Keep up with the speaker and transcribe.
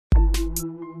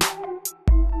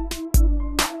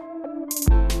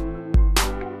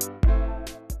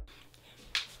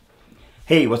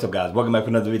Hey, what's up guys? Welcome back for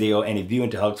another video and a view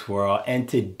into Huck's World. And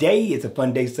today is a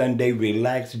fun day, Sunday,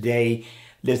 relaxed day.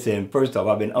 Listen, first off,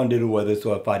 I've been under the weather,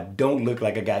 so if I don't look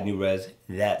like I got any rest,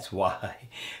 that's why.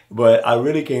 But I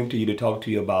really came to you to talk to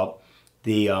you about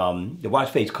the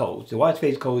watch face codes. The watch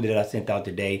face code that I sent out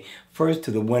today, first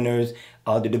to the winners.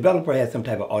 The developer had some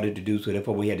type of audit to do, so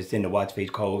therefore we had to send the watch face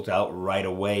codes out right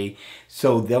away.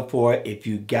 So therefore, if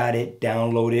you got it,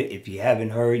 download it. If you haven't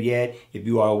heard yet, if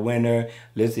you are a winner,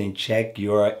 listen, check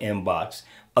your inbox.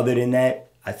 Other than that,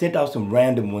 I sent out some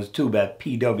random ones too by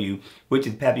PW, which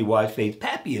is Pappy Watch Face.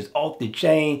 Pappy is off the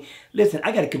chain. Listen,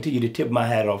 I got to continue to tip my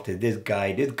hat off to this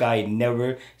guy. This guy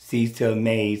never ceases to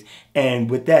amaze. And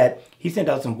with that, he sent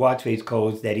out some watch face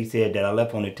codes that he said that I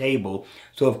left on the table.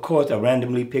 So of course, I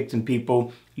randomly picked some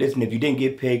people. Listen, if you didn't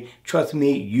get picked, trust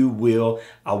me, you will.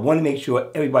 I want to make sure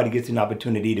everybody gets an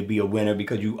opportunity to be a winner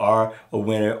because you are a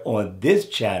winner on this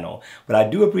channel. But I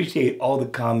do appreciate all the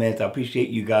comments. I appreciate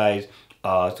you guys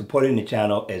supporting the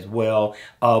channel as well.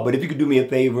 But if you could do me a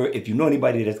favor, if you know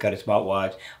anybody that's got a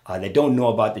smartwatch that don't know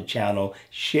about the channel,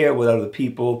 share it with other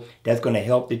people. That's going to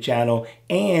help the channel.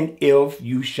 And if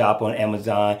you shop on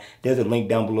Amazon, there's a link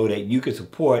down below that you can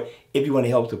support if you want to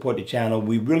help support the channel.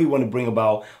 We really want to bring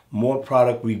about more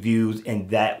product reviews, and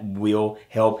that will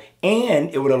help.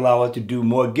 And it would allow us to do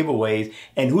more giveaways.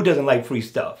 And who doesn't like free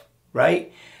stuff,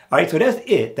 right? All right, so that's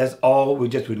it. That's all. We're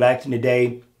just relaxing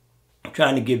today.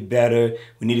 Trying to get better.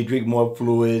 We need to drink more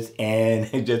fluids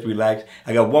and just relax.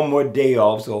 I got one more day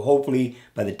off, so hopefully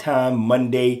by the time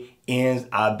Monday ends,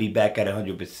 I'll be back at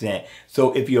 100%.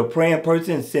 So if you're a praying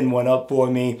person, send one up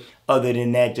for me. Other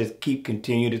than that, just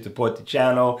continue to support the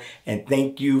channel, and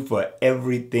thank you for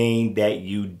everything that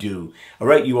you do. All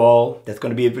right, you all, that's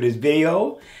going to be it for this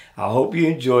video. I hope you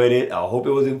enjoyed it. I hope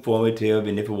it was informative,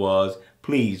 and if it was,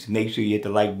 please make sure you hit the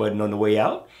like button on the way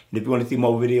out. And if you want to see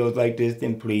more videos like this,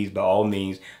 then please, by all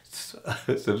means,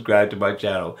 subscribe to my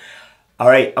channel. All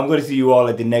right, I'm going to see you all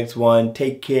at the next one.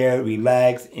 Take care,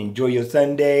 relax, enjoy your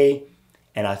Sunday,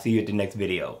 and I'll see you at the next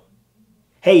video.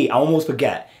 Hey, I almost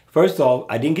forgot. First off,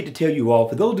 I didn't get to tell you all,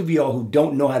 for those of you all who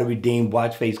don't know how to redeem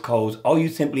watch face codes, all you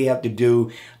simply have to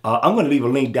do, I'm going to leave a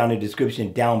link down in the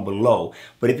description down below.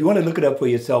 But if you want to look it up for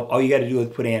yourself, all you got to do is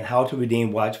put in how to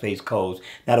redeem watch face codes.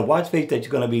 Now, the watch face that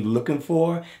you're going to be looking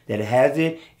for that has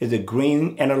it is a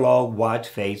green analog watch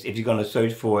face if you're going to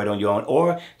search for it on your own,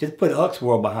 or just put Huck's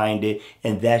World behind it,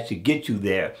 and that should get you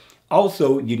there.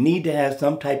 Also, you need to have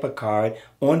some type of card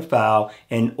on file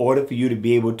in order for you to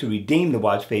be able to redeem the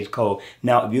watch face code.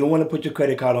 Now, if you don't want to put your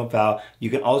credit card on file, you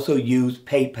can also use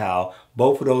PayPal.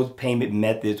 Both of those payment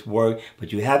methods work,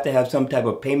 but you have to have some type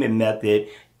of payment method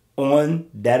on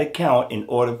that account in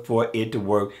order for it to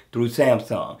work through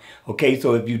Samsung. Okay,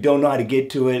 so if you don't know how to get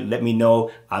to it, let me know.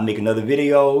 I'll make another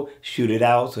video, shoot it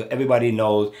out so everybody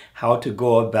knows how to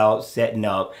go about setting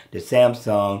up the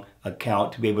Samsung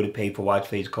account to be able to pay for watch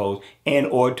face codes and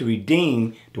or to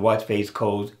redeem the watch face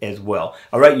codes as well.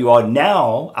 All right, you all,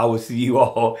 now I will see you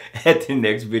all at the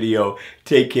next video.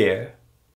 Take care.